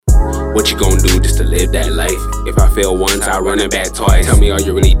What you gon' do just to live that life? If I fail once, I run it back twice. Tell me, are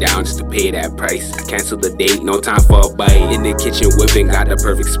you really down just to pay that price? I cancel the date, no time for a bite. In the kitchen whipping, got the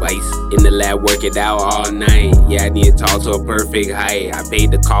perfect spice. In the lab, work it out all night. Yeah, I need to talk to a perfect height. I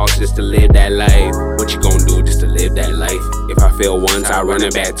paid the cost just to live that life. What you gon' do just to live that life? If I fail once, I run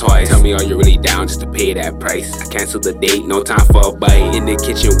it back twice. Tell me, are you really down just to pay that price? I cancel the date, no time for a bite. In the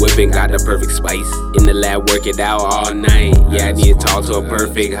kitchen whipping, got the perfect spice. In the lab, work it out all night. Yeah, I need to talk to a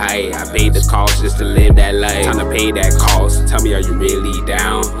perfect height. I paid the cost just to live that life. Time to pay that cost. Tell me, are you really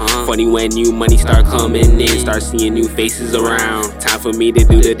down? Funny when new money start coming in, start seeing new faces around. Time for me to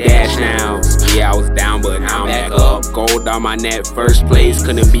do the dash now. Yeah, I was down, but now I'm back up. Gold on my net, first place.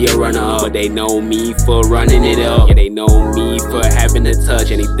 Couldn't be a runner up, but they know me for running it up. Yeah, they know me for having to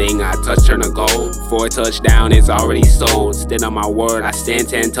touch. Anything I touch turn to gold. For a touchdown, it's already sold. Stand on my word, I stand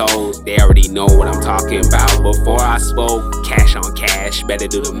 10 toes. They already know what I'm talking about. Before I spoke, cash on cash. Better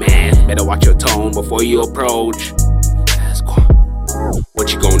do the math. Better watch your tone before you approach. S-Quan.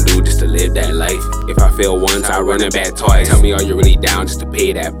 What you gon' do just to live that life? If I fail once, I run it back twice. Tell me, are you really down just to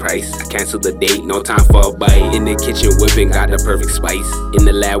pay that price? I cancel the date, no time for a bite. In the kitchen whipping, got the perfect spice. In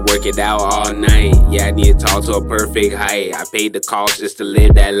the lab, work it out all night. Yeah, I need to talk to a perfect height. I paid the cost just to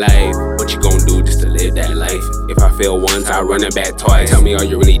live that life. What you gon' do just to live that life? If I fail once, I run it back twice. Tell me, are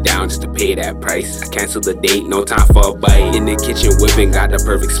you really down just to pay that price? I cancel the date, no time for a bite. In the kitchen whipping, got the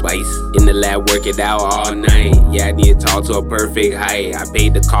perfect spice. In the lab, work it out all night. Yeah, I need to talk to a perfect height. I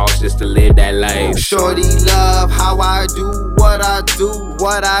paid the cost just to live that life. Shorty love how I do what I do,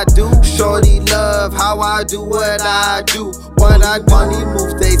 what I do. Shorty love how I do what I do, what I do. Money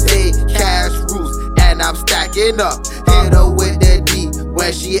moves, they say cash rules, and I'm stacking up. Hit her with the D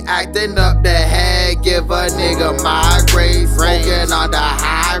when she acting up. The head give a nigga migraine, smoking on the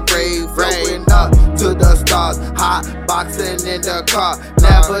high grade, flowing up to the stars, hot boxing in the car.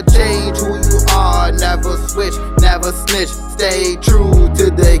 Never change who you are, never switch, never snitch. Stay true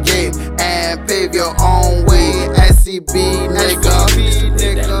to the game and pave your own way. SCB nigga.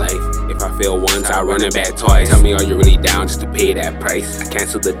 If I fail once, I run it back twice. Tell me, are you really down just to pay that price? I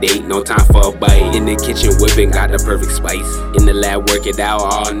cancel the date, no time for a bite. In the kitchen whipping, got the perfect spice. In the lab, work it out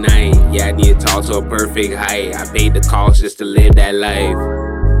all night. Yeah, I need to talk to a perfect height. I paid the cost just to live that life.